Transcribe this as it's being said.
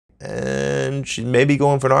And she may be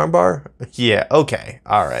going for an armbar. Yeah, okay.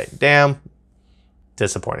 All right. Damn.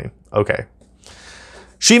 Disappointing. Okay.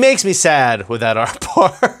 She makes me sad with that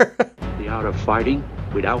armbar. The art of fighting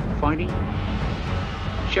without fighting?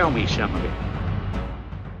 Show me some of it.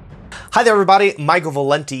 Hi there everybody, Michael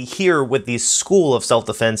Valenti here with the School of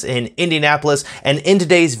Self-Defense in Indianapolis, and in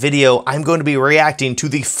today's video I'm going to be reacting to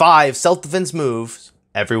the 5 self-defense moves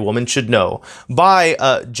every woman should know by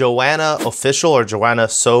Joanna Official or Joanna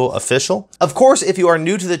So Official. Of course, if you are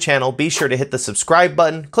new to the channel, be sure to hit the subscribe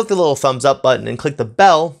button, click the little thumbs up button, and click the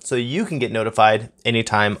bell so you can get notified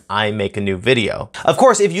anytime I make a new video. Of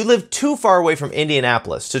course, if you live too far away from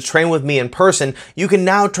Indianapolis to train with me in person, you can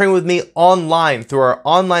now train with me online through our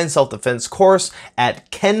online self-defense course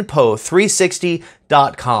at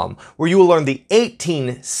Kenpo360.com, where you will learn the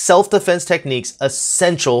 18 self-defense techniques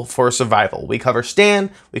essential for survival. We cover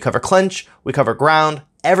stand, we cover clinch, we cover ground.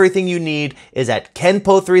 Everything you need is at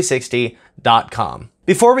Kenpo360.com.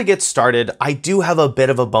 Before we get started, I do have a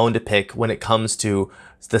bit of a bone to pick when it comes to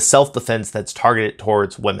the self-defense that's targeted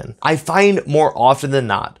towards women. I find more often than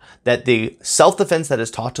not that the self-defense that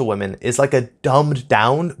is taught to women is like a dumbed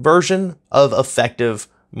down version of effective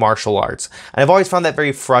martial arts. And I've always found that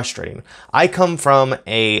very frustrating. I come from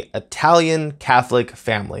an Italian Catholic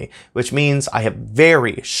family, which means I have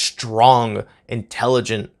very strong,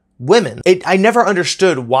 intelligent women. I never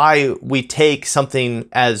understood why we take something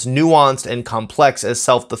as nuanced and complex as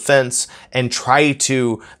self-defense and try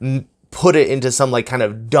to put it into some like kind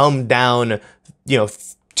of dumbed down,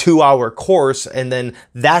 2-hour course, and then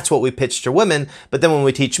that's what we pitch to women. But then when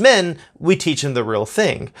we teach men, we teach them the real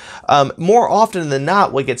thing. More often than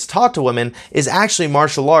not, what gets taught to women is actually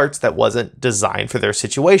martial arts that wasn't designed for their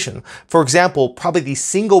situation. For example, probably the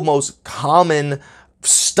single most common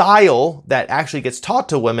style that actually gets taught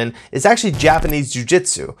to women is actually Japanese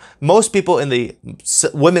jiu-jitsu. Most people in the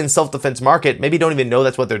women's self-defense market maybe don't even know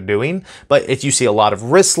that's what they're doing, but you see a lot of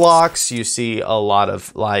wrist locks, you see a lot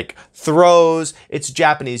of like throws. It's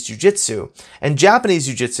Japanese jiu-jitsu. And Japanese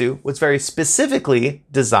jiu-jitsu was very specifically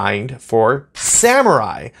designed for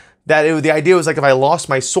samurai. The idea was like if I lost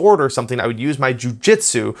my sword or something, I would use my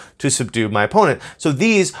jujitsu to subdue my opponent. So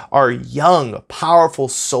these are young, powerful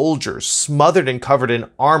soldiers smothered and covered in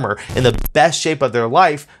armor in the best shape of their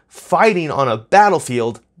life, fighting on a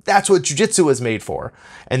battlefield. That's what jujitsu is made for.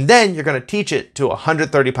 And then you're going to teach it to a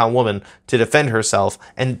 130-pound woman to defend herself,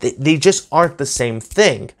 and they just aren't the same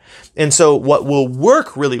thing. And so what will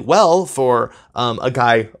work really well for a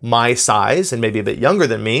guy my size and maybe a bit younger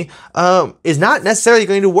than me is not necessarily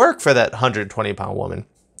going to work for that 120-pound woman.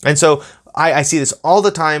 And so I see this all the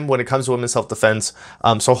time when it comes to women's self-defense.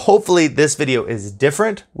 So hopefully this video is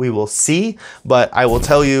different. We will see. But I will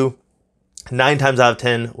tell you, 9 times out of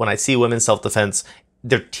 10, when I see women's self-defense,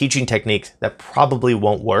 they're teaching techniques that probably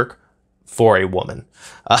won't work for a woman.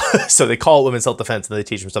 So they call it women's self-defense and they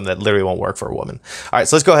teach them something that literally won't work for a woman. All right,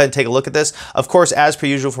 so let's go ahead and take a look at this. Of course, as per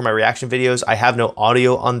usual for my reaction videos, I have no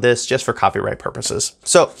audio on this just for copyright purposes.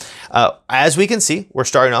 So as we can see, we're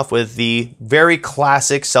starting off with the very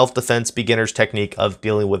classic self-defense beginner's technique of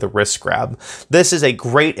dealing with a wrist grab. This is a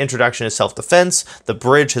great introduction to self-defense. The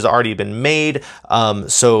bridge has already been made,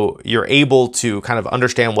 so you're able to kind of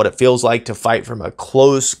understand what it feels like to fight from a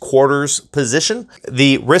close quarters position.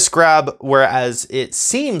 The wrist grab, whereas it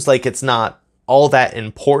seems like it's not all that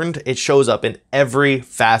important, it shows up in every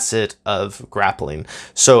facet of grappling.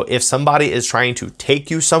 So if somebody is trying to take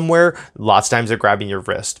you somewhere, lots of times they're grabbing your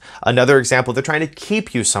wrist. Another example, they're trying to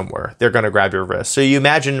keep you somewhere, they're going to grab your wrist. So you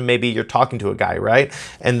imagine maybe you're talking to a guy, right?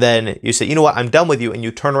 And then you say, you know what, I'm done with you. And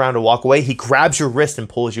you turn around to walk away. He grabs your wrist and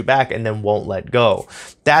pulls you back and then won't let go.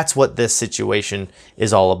 That's what this situation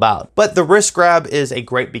is all about. But the wrist grab is a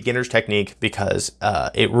great beginner's technique because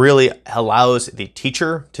it really allows the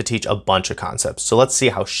teacher to teach a bunch of concepts. So let's see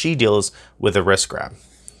how she deals with a wrist grab.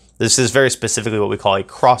 This is very specifically what we call a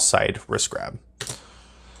cross-side wrist grab.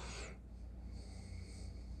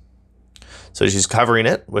 So she's covering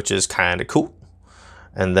it, which is kind of cool.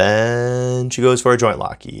 And then she goes for a joint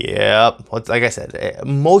lock. Yep. Like I said,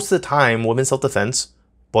 most of the time, women's self-defense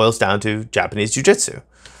boils down to Japanese jiu-jitsu.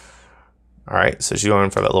 All right, so she's going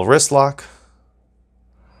for that little wrist lock,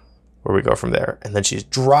 where we go from there. And then she's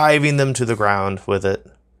driving them to the ground with it.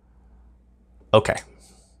 Okay,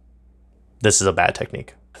 this is a bad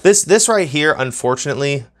technique. This right here,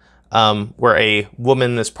 unfortunately, where a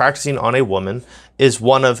woman is practicing on a woman, is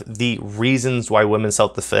one of the reasons why women's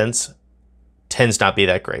self-defense tends not be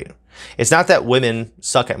that great. It's not that women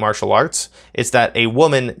suck at martial arts, it's that a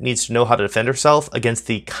woman needs to know how to defend herself against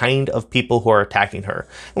the kind of people who are attacking her.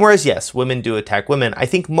 And whereas, yes, women do attack women, I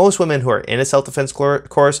think most women who are in a self-defense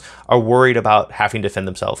course are worried about having to defend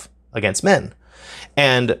themselves against men.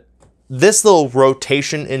 And this little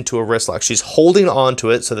rotation into a wrist lock, she's holding on to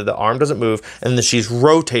it so that the arm doesn't move, and then she's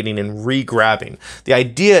rotating and re-grabbing. The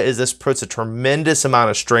idea is this puts a tremendous amount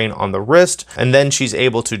of strain on the wrist, and then she's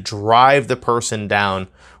able to drive the person down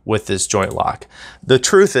with this joint lock. The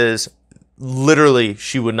truth is, literally,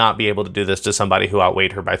 she would not be able to do this to somebody who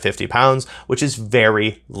outweighed her by 50 pounds, which is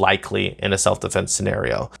very likely in a self-defense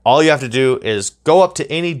scenario. All you have to do is go up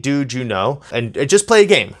to any dude you know and just play a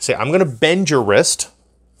game. Say, I'm gonna bend your wrist,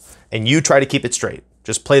 and you try to keep it straight.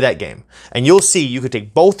 Just play that game. And you'll see you could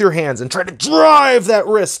take both your hands and try to drive that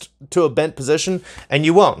wrist to a bent position, and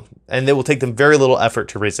you won't. And it will take them very little effort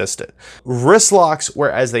to resist it. Wrist locks,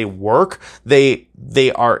 whereas they work, they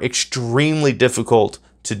are extremely difficult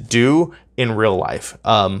to do in real life.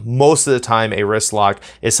 Most of the time, a wrist lock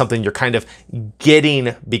is something you're kind of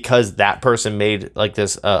getting because that person made like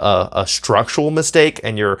this a structural mistake,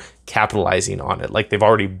 and you're capitalizing on it. Like they've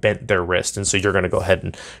already bent their wrist, and so you're going to go ahead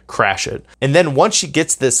and crash it. And then once she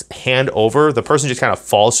gets this hand over, the person just kind of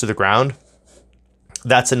falls to the ground.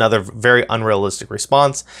 That's another very unrealistic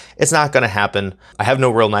response. It's not going to happen. I have no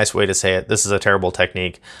real nice way to say it. This is a terrible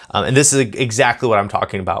technique. And this is exactly what I'm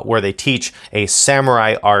talking about, where they teach a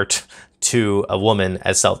samurai art to a woman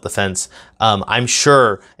as self-defense. I'm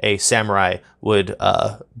sure a samurai would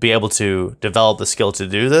be able to develop the skill to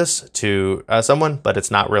do this to someone, but it's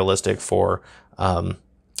not realistic for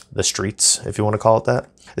the streets, if you want to call it that.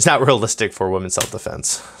 It's not realistic for women's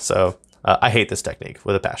self-defense. So I hate this technique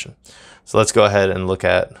with a passion. So let's go ahead and look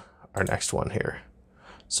at our next one here.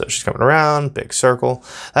 So she's coming around, big circle.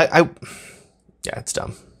 Yeah, it's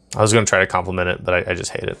dumb. I was going to try to compliment it, but I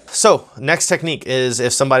just hate it. So next technique is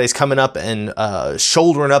if somebody's coming up and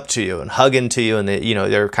shouldering up to you and hugging to you, and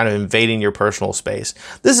they're kind of invading your personal space.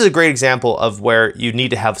 This is a great example of where you need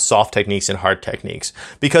to have soft techniques and hard techniques,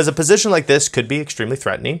 because a position like this could be extremely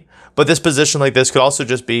threatening, but this position like this could also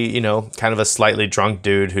just be, kind of a slightly drunk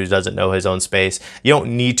dude who doesn't know his own space. You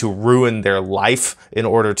don't need to ruin their life in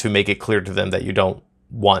order to make it clear to them that you don't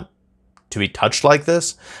want to be touched like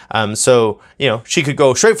this. So, she could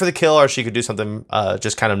go straight for the kill, or she could do something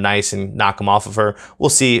just kind of nice and knock him off of her. We'll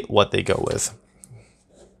see what they go with.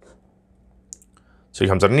 So he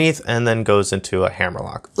comes underneath and then goes into a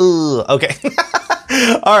hammerlock. Ugh, okay.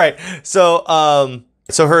 All right. So,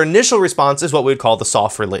 so her initial response is what we'd call the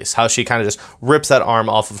soft release, how she kind of just rips that arm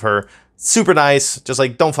off of her. Super nice, just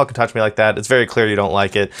like, don't fucking touch me like that. It's very clear you don't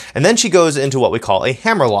like it. And then she goes into what we call a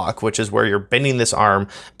hammerlock, which is where you're bending this arm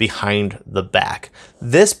behind the back.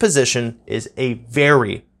 This position is a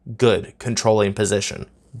very good controlling position,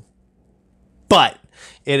 but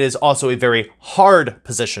it is also a very hard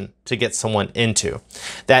position to get someone into.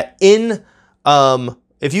 That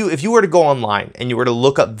if you were to go online and you were to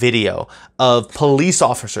look up video of police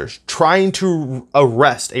officers trying to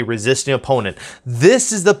arrest a resisting opponent,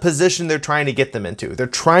 this is the position they're trying to get them into. They're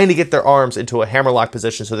trying to get their arms into a hammerlock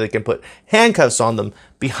position so they can put handcuffs on them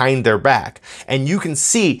behind their back. And you can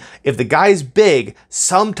see if the guy's big,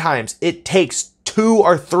 sometimes it takes 2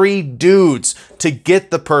 or 3 dudes to get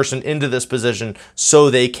the person into this position so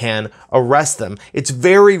they can arrest them. It's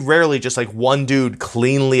very rarely just like one dude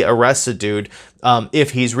cleanly arrests a dude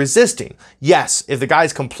if he's resisting. Yes, if the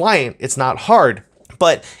guy's compliant, it's not hard.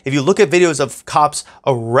 But if you look at videos of cops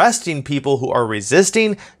arresting people who are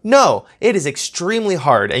resisting, no, it is extremely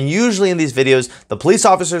hard. And usually in these videos, the police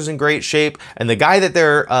officer's in great shape, and the guy that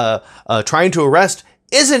they're trying to arrest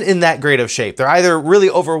isn't in that great of shape. They're either really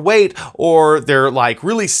overweight or they're like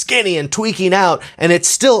really skinny and tweaking out, and it's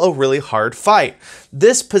still a really hard fight.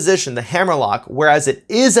 This position, the hammerlock, whereas it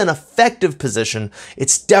is an effective position,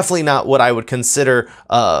 it's definitely not what I would consider,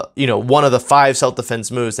 one of the 5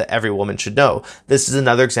 self-defense moves that every woman should know. This is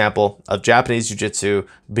another example of Japanese jiu-jitsu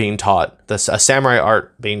being taught, a samurai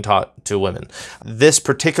art being taught to women. This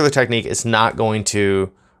particular technique is not going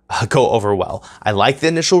to go over well. I like the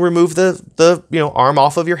initial remove the arm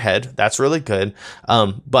off of your head. That's really good.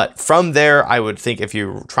 But from there, I would think if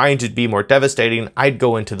you're trying to be more devastating, I'd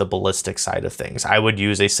go into the ballistic side of things. I would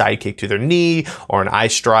use a side kick to their knee or an eye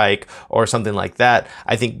strike or something like that.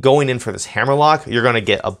 I think going in for this hammerlock, you're going to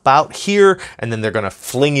get about here, and then they're going to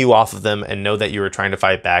fling you off of them and know that you were trying to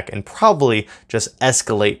fight back and probably just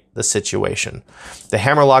escalate the situation. The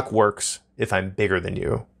hammerlock works if I'm bigger than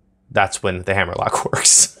you. That's when the hammerlock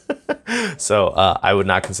works. So I would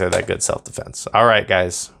not consider that good self-defense. All right,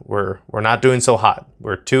 guys, we're not doing so hot.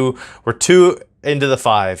 We're two into the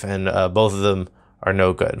 5, and both of them are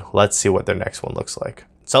no good. Let's see what their next one looks like.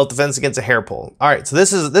 Self-defense against a hair pull. All right, so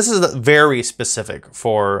this is very specific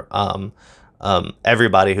for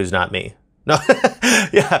everybody who's not me. No,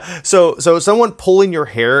 yeah. So someone pulling your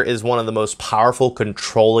hair is one of the most powerful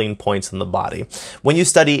controlling points in the body. When you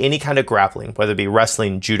study any kind of grappling, whether it be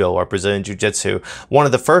wrestling, judo, or Brazilian jiu-jitsu, one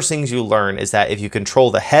of the first things you learn is that if you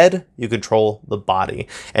control the head, you control the body.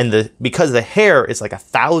 And because the hair is like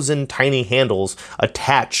 1,000 tiny handles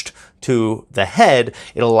attached to the head,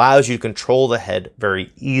 it allows you to control the head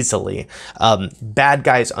very easily. Bad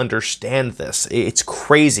guys understand this. It's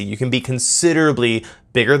crazy. You can be considerably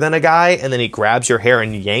bigger than a guy, and then he grabs your hair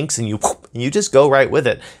and yanks, and you just go right with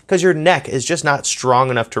it because your neck is just not strong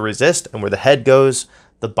enough to resist, and where the head goes,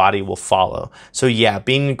 the body will follow. So yeah,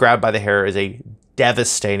 being grabbed by the hair is a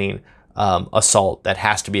devastating assault that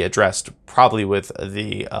has to be addressed, probably with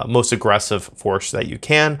the most aggressive force that you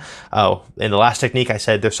can. In the last technique, I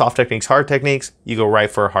said there's soft techniques, hard techniques. You go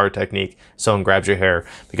right for a hard technique. Someone grabs your hair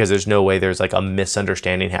because there's no way there's like a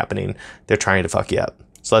misunderstanding happening. They're trying to fuck you up.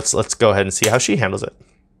 So let's go ahead and see how she handles it.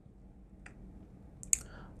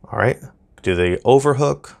 All right, do the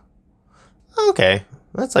overhook. Okay,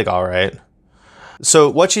 that's like all right.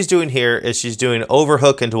 So what she's doing here is she's doing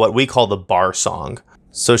overhook into what we call the bar song.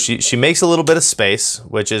 So she makes a little bit of space,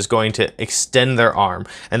 which is going to extend their arm.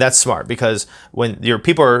 And that's smart because when your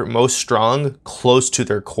people are most strong close to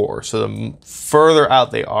their core, so the further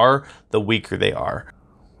out they are, the weaker they are.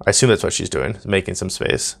 I assume that's what she's doing, making some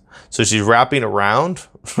space. So she's wrapping around.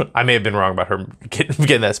 I may have been wrong about her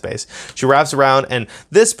getting that space. She wraps around, and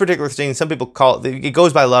this particular thing, some people call it, it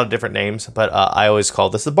goes by a lot of different names, but I always call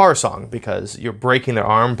this the bar song because you're breaking their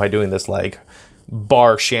arm by doing this like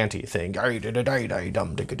bar shanty thing. That you're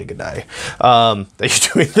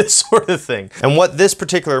doing this sort of thing. And what this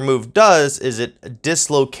particular move does is it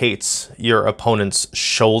dislocates your opponent's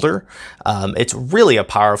shoulder. It's really a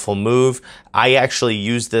powerful move. I actually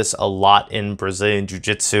use this a lot in Brazilian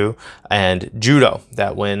Jiu-Jitsu and Judo,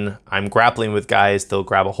 that when I'm grappling with guys, they'll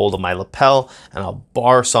grab a hold of my lapel and I'll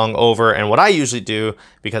bar song over. And what I usually do,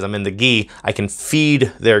 because I'm in the gi, I can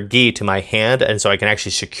feed their gi to my hand, and so I can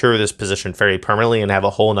actually secure this position very permanently and have a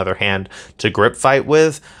whole nother hand to grip fight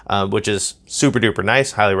with, which is super duper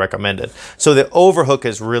nice, highly recommended. So the overhook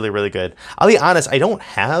is really, really good. I'll be honest, I don't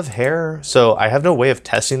have hair, so I have no way of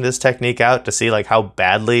testing this technique out to see like how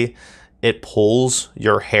badly it pulls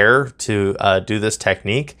your hair to do this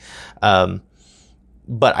technique. But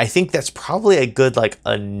I think that's probably a good like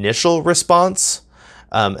initial response.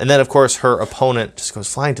 And then of course her opponent just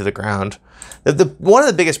goes flying to the ground. One of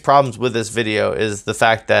the biggest problems with this video is the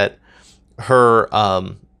fact that her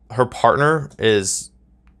partner is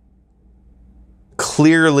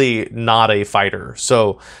clearly not a fighter.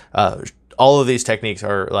 So all of these techniques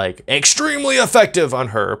are like extremely effective on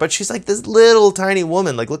her, but she's like this little tiny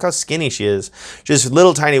woman. Like, look how skinny she is. She's a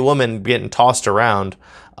little tiny woman getting tossed around.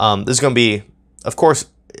 This is going to be, of course,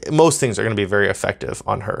 most things are going to be very effective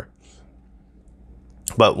on her.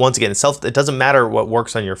 But once again, it doesn't matter what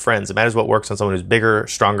works on your friends. It matters what works on someone who's bigger,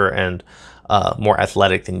 stronger, and more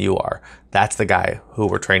athletic than you are. That's the guy who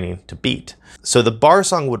we're training to beat. So the bar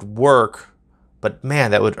song would work, but man,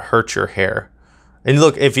 that would hurt your hair. And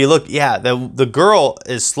look, if you look, yeah, the girl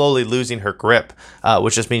is slowly losing her grip,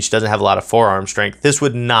 which just means she doesn't have a lot of forearm strength. This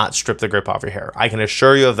would not strip the grip off your hair. I can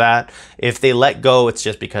assure you of that. If they let go, it's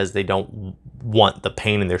just because they don't want the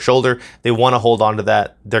pain in their shoulder. They want to hold on to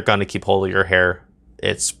that. They're going to keep hold of your hair.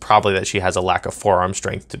 It's probably that she has a lack of forearm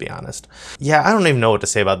strength, to be honest. Yeah, I don't even know what to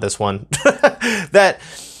say about this one.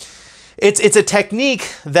 It's a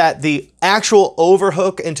technique that the actual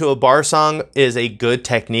overhook into a bar song is a good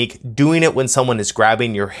technique. Doing it when someone is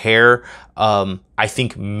grabbing your hair, I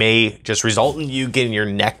think may just result in you getting your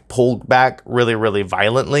neck pulled back really, really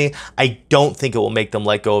violently. I don't think it will make them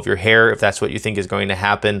let go of your hair if that's what you think is going to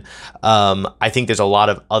happen. I think there's a lot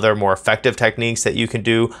of other more effective techniques that you can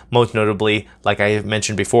do, most notably, like I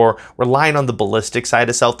mentioned before, relying on the ballistic side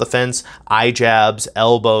of self-defense, eye jabs,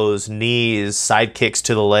 elbows, knees, side kicks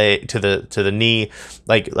to the leg, to the knee,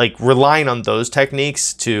 like relying on those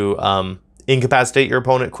techniques to incapacitate your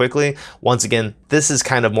opponent quickly. Once again, this is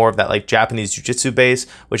kind of more of that like Japanese jiu-jitsu base,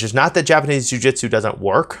 which is not that Japanese jiu-jitsu doesn't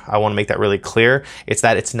work. I want to make that really clear. It's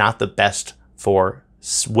that it's not the best for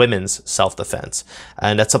women's self-defense.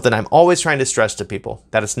 And that's something I'm always trying to stress to people,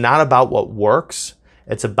 that it's not about what works,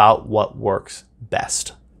 it's about what works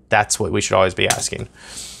best. That's what we should always be asking.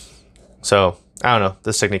 So I don't know,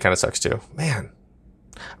 this technique kind of sucks too. Man,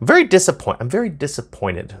 I'm very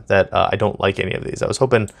disappointed that I don't like any of these. I was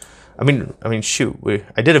hoping, I mean, shoot,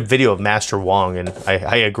 I did a video of Master Wong, and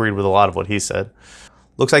I agreed with a lot of what he said.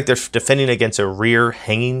 Looks like they're defending against a rear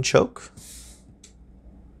hanging choke.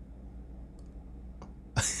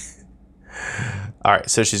 All right,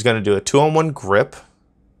 so she's going to do a 2-on-1 grip,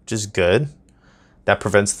 which is good. That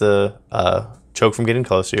prevents the choke from getting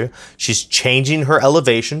close to you. She's changing her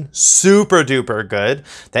elevation, super duper good.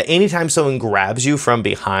 That anytime someone grabs you from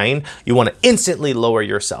behind, you want to instantly lower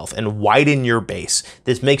yourself and widen your base.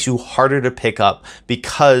 This makes you harder to pick up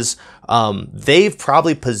because they've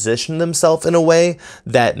probably positioned themselves in a way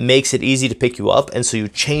that makes it easy to pick you up, and so you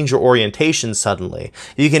change your orientation suddenly.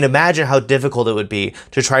 You can imagine how difficult it would be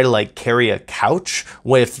to try to like carry a couch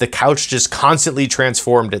if the couch just constantly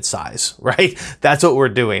transformed its size, right? That's what we're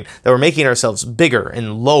doing. That we're making ourselves bigger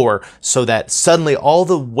and lower so that suddenly all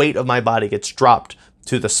the weight of my body gets dropped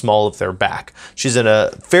to the small of their back. She's in a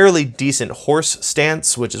fairly decent horse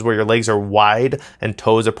stance, which is where your legs are wide and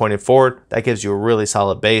toes are pointed forward. That gives you a really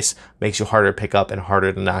solid base, makes you harder to pick up and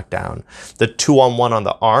harder to knock down. The 2-on-1 on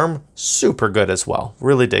the arm, super good as well.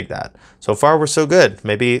 Really dig that. So far, we're so good.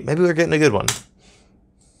 Maybe we're getting a good one.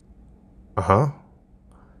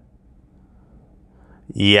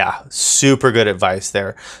 Yeah, super good advice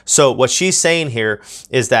there. So what she's saying here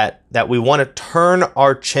is that we want to turn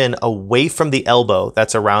our chin away from the elbow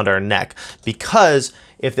that's around our neck, because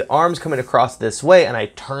if the arm's coming across this way and I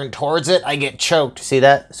turn towards it, I get choked. See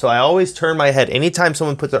that? So I always turn my head. Anytime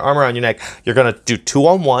someone puts their arm around your neck, you're going to do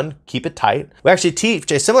 2-on-1, keep it tight. We actually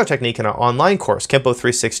teach a similar technique in our online course,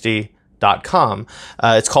 Kenpo360.com.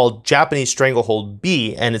 It's called Japanese Stranglehold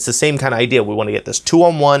B, and it's the same kind of idea. We want to get this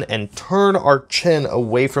 2-on-1 and turn our chin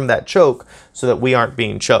away from that choke so that we aren't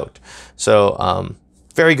being choked. So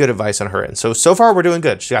very good advice on her end. So far we're doing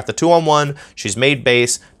good. She got the 2-on-1, she's made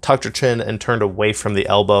base, tucked her chin, and turned away from the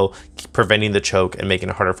elbow, preventing the choke and making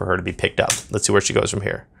it harder for her to be picked up. Let's see where she goes from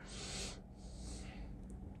here.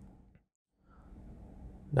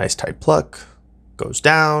 Nice tight pluck, goes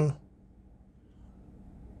down.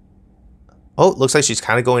 Oh, it looks like she's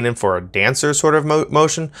kind of going in for a dancer sort of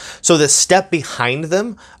motion. So the step behind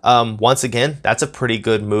them, once again, that's a pretty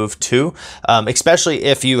good move too. Especially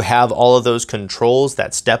if you have all of those controls,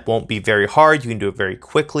 that step won't be very hard. You can do it very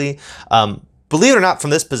quickly. Believe it or not,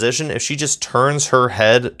 from this position, if she just turns her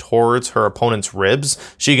head towards her opponent's ribs,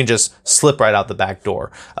 she can just slip right out the back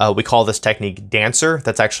door. We call this technique dancer.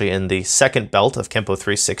 That's actually in the second belt of Kenpo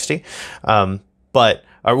 360. Well,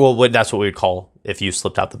 that's what we would call if you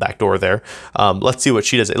slipped out the back door there. Let's see what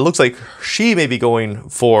she does. It looks like she may be going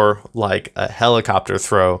for like a helicopter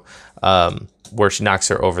throw where she knocks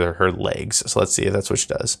her over her legs. So let's see if that's what she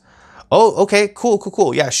does. Oh, okay,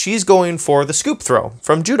 cool. Yeah, she's going for the scoop throw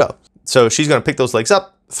from judo. So she's going to pick those legs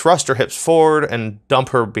up, thrust her hips forward, and dump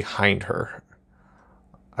her behind her,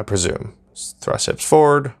 I presume. Thrust hips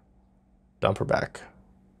forward, dump her back.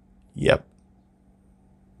 Yep.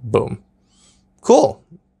 Boom. Cool.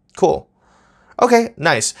 Okay,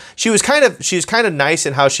 nice. She was kind of nice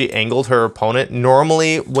in how she angled her opponent.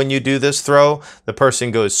 Normally, when you do this throw, the person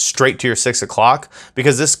goes straight to your 6 o'clock,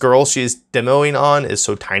 because this girl she's demoing on is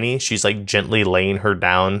so tiny. She's like gently laying her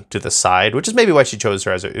down to the side, which is maybe why she chose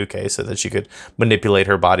her as a uke, so that she could manipulate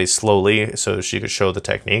her body slowly so she could show the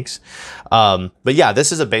techniques. But yeah,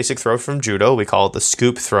 this is a basic throw from judo. We call it the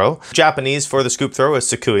scoop throw. Japanese for the scoop throw is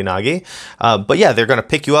sukui nagi. But yeah, they're going to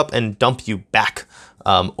pick you up and dump you back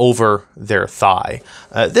over their thigh.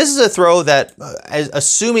 This is a throw that,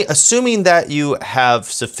 assuming that you have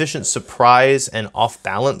sufficient surprise and off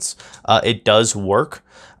balance, it does work.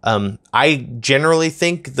 I generally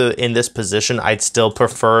think in this position, I'd still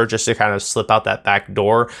prefer just to kind of slip out that back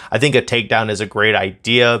door. I think a takedown is a great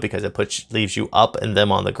idea because it leaves you up and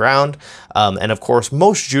them on the ground. And of course,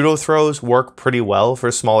 most judo throws work pretty well for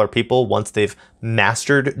smaller people once they've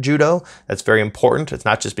mastered judo. That's very important. It's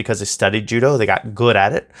not just because they studied judo, they got good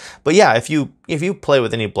at it. But yeah, if you play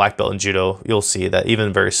with any black belt in judo, you'll see that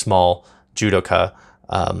even very small judoka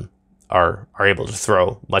are able to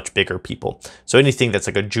throw much bigger people. So anything that's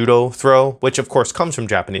like a judo throw, which of course comes from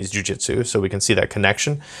Japanese jiu-jitsu, so we can see that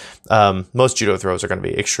connection, most judo throws are going to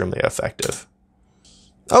be extremely effective.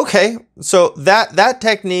 Okay, so that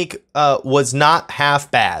technique was not half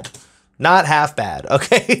bad. Not half bad,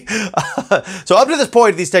 okay? So up to this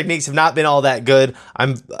point, these techniques have not been all that good.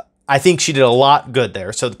 I think she did a lot good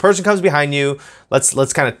there. So the person comes behind you.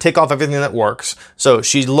 Let's kind of tick off everything that works. So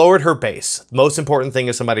she lowered her base. Most important thing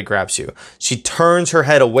is somebody grabs you. She turns her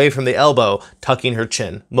head away from the elbow, tucking her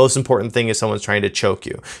chin. Most important thing is someone's trying to choke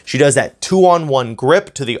you. She does that 2-on-1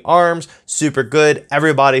 grip to the arms. Super good.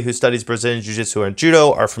 Everybody who studies Brazilian Jiu-Jitsu and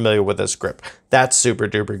Judo are familiar with this grip. That's super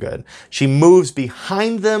duper good. She moves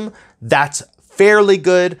behind them. That's fairly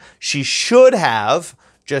good. She should have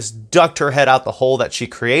just ducked her head out the hole that she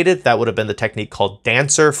created. That would have been the technique called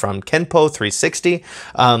dancer from Kenpo 360.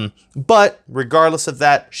 But regardless of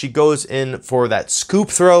that, she goes in for that scoop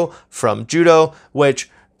throw from judo, which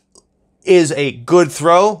is a good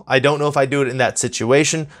throw. I don't know if I do it in that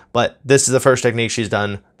situation, but this is the first technique she's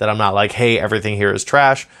done that I'm not like, hey, everything here is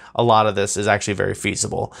trash. A lot of this is actually very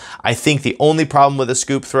feasible. I think the only problem with a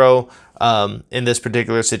scoop throw in this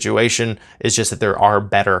particular situation is just that there are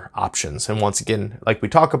better options. And once again, like we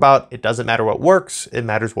talk about, it doesn't matter what works, it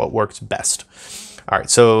matters what works best. All right,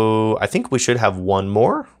 so I think we should have one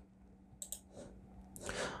more.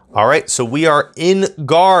 All right, so we are in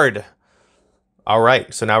guard. All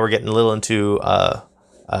right, so now we're getting a little into, I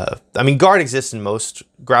mean, guard exists in most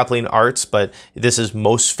grappling arts, but this is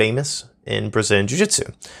most famous in Brazilian Jiu-Jitsu.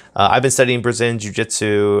 I've been studying Brazilian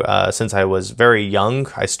Jiu-Jitsu since I was very young.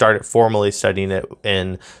 I started formally studying it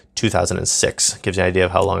in 2006. Gives you an idea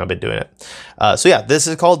of how long I've been doing it. So yeah, this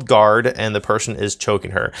is called guard, and the person is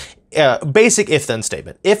choking her. Basic if-then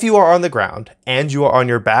statement. If you are on the ground and you are on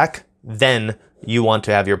your back, then you want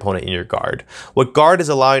to have your opponent in your guard. What guard is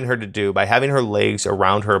allowing her to do, by having her legs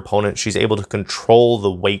around her opponent, she's able to control the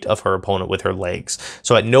weight of her opponent with her legs.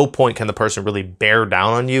 So at no point can the person really bear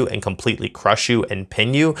down on you and completely crush you and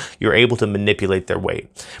pin you. You're able to manipulate their weight.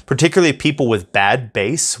 Particularly people with bad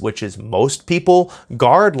base, which is most people,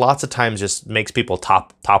 guard lots of times just makes people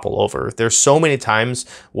topple over. There's so many times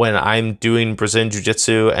when I'm doing Brazilian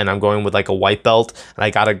Jiu-Jitsu and I'm going with like a white belt and I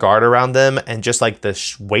got a guard around them, and just like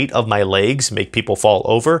the weight of my legs make people fall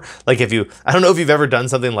over. Like if you, I don't know if you've ever done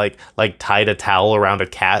something like tied a towel around a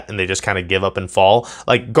cat and they just kind of give up and fall.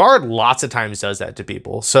 Like guard lots of times does that to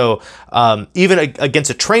people. So even against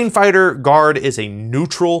a trained fighter, guard is a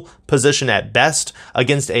neutral position at best.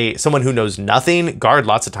 Against someone who knows nothing, guard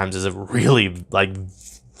lots of times is a really like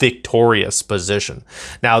victorious position.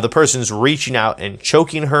 Now the person's reaching out and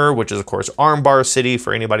choking her, which is of course armbar city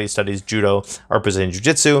for anybody who studies judo or Brazilian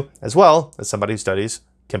Jiu-Jitsu, as well as somebody who studies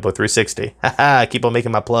Kempo 360. Haha, keep on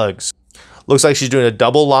making my plugs. Looks like she's doing a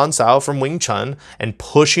double Lan Sao from Wing Chun and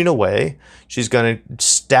pushing away. She's gonna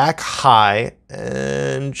stack high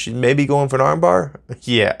and she's maybe going for an armbar.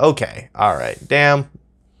 Yeah, okay, all right, damn,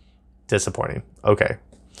 disappointing. Okay.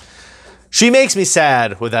 She makes me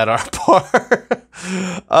sad with that armbar.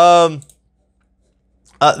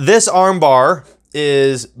 This armbar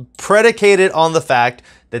is predicated on the fact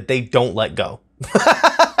that they don't let go.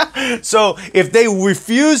 So if they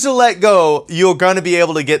refuse to let go, you're going to be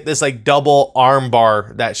able to get this like double arm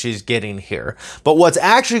bar that she's getting here. But what's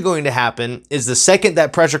actually going to happen is the second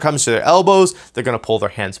that pressure comes to their elbows, they're going to pull their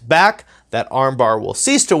hands back. That arm bar will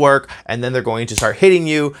cease to work, and then they're going to start hitting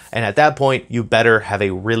you. And at that point, you better have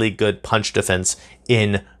a really good punch defense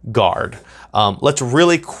in guard. Let's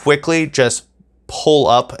really quickly just pull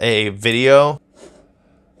up a video.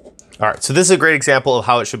 All right, so this is a great example of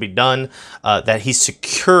how it should be done, that he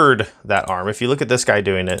secured that arm. If you look at this guy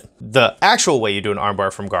doing it, the actual way you do an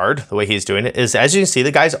armbar from guard, the way he's doing it is, as you can see,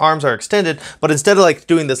 the guy's arms are extended, but instead of like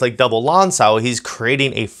doing this like double Lan Sao, he's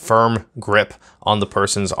creating a firm grip on the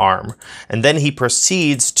person's arm. And then he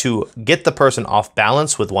proceeds to get the person off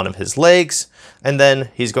balance with one of his legs, and then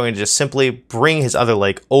he's going to just simply bring his other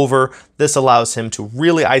leg over. This allows him to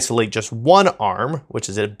really isolate just one arm, which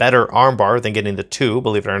is a better armbar than getting the two,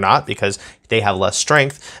 believe it or not, because they have less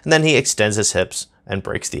strength. And then he extends his hips and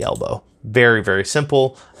breaks the elbow. Very, very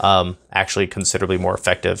simple, actually considerably more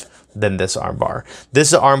effective than this armbar. This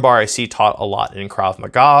is an armbar I see taught a lot in Krav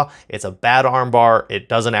Maga. It's a bad armbar. It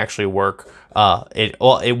doesn't actually work.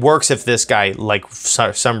 It works if this guy, like,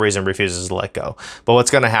 for some reason refuses to let go. But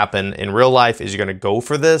what's going to happen in real life is you're going to go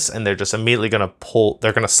for this, and they're just immediately going to pull.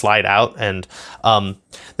 They're going to slide out. And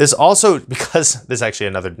this also, because this is actually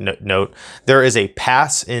another note, there is a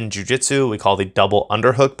pass in jiu-jitsu we call the double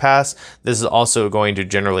underhook pass. This is also going to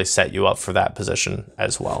generally set you up for that position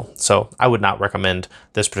as well. So I would not recommend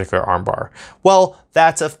this particular armbar. Well,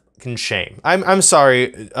 that's a fucking shame. I'm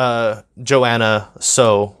sorry, Joanna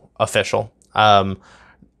So official.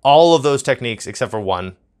 All of those techniques, except for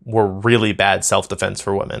one, were really bad self-defense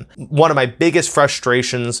for women. One of my biggest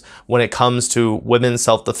frustrations when it comes to women's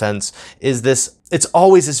self-defense is this, it's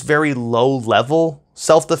always this very low level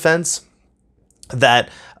self-defense that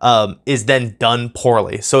is then done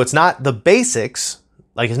poorly. So it's not the basics,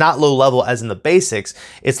 like it's not low level as in the basics,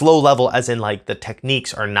 it's low level as in like the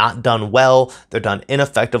techniques are not done well, they're done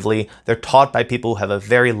ineffectively, they're taught by people who have a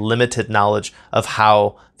very limited knowledge of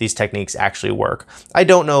how these techniques actually work. I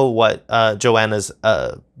don't know what Joanna's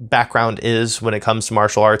background is when it comes to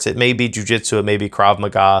martial arts. It may be jiu-jitsu, it may be Krav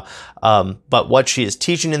Maga, but what she is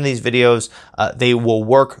teaching in these videos, they will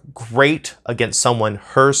work great against someone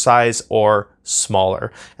her size or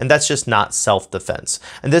smaller. And that's just not self-defense.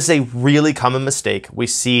 And this is a really common mistake we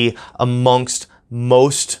see amongst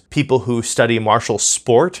most people who study martial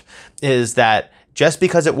sport, is that just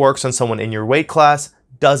because it works on someone in your weight class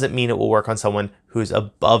doesn't mean it will work on someone who's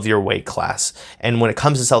above your weight class. And when it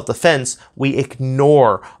comes to self-defense, we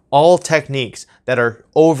ignore all techniques that are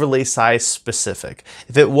overly size specific.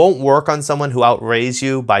 If it won't work on someone who outweighs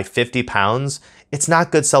you by 50 pounds, it's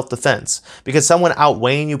not good self-defense, because someone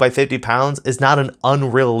outweighing you by 50 pounds is not an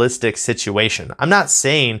unrealistic situation. I'm not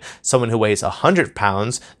saying someone who weighs 100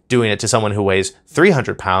 pounds doing it to someone who weighs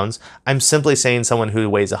 300 pounds. I'm simply saying someone who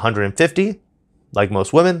weighs 150, like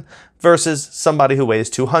most women, versus somebody who weighs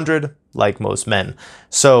 200, like most men.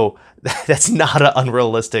 So that's not an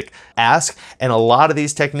unrealistic ask. And a lot of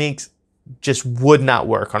these techniques just would not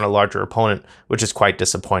work on a larger opponent, which is quite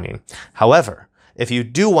disappointing. However, if you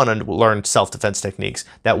do want to learn self-defense techniques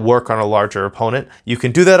that work on a larger opponent, you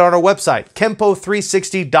can do that on our website,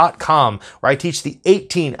 Kempo360.com, where I teach the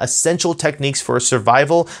 18 essential techniques for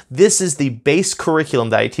survival. This is the base curriculum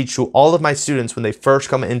that I teach to all of my students when they first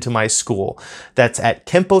come into my school. That's at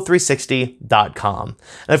Kempo360.com.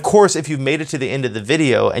 And of course, if you've made it to the end of the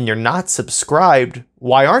video and you're not subscribed,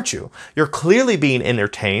 why aren't you? You're clearly being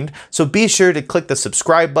entertained, so be sure to click the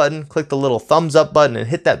subscribe button, click the little thumbs up button, and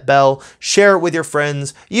hit that bell. Share it with your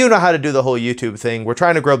friends. You know how to do the whole YouTube thing. We're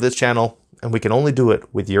trying to grow this channel, and we can only do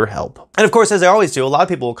it with your help. And of course, as I always do, a lot of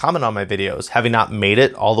people will comment on my videos, having not made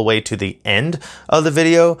it all the way to the end of the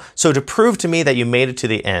video. So to prove to me that you made it to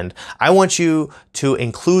the end, I want you to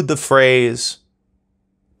include the phrase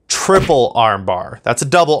triple armbar. That's a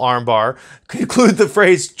double armbar. Include the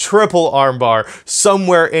phrase triple armbar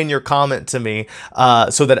somewhere in your comment to me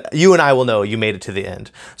so that you and I will know you made it to the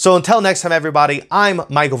end. So until next time, everybody, I'm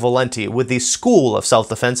Michael Valenti with the School of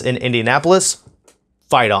Self-Defense in Indianapolis.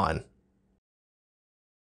 Fight on.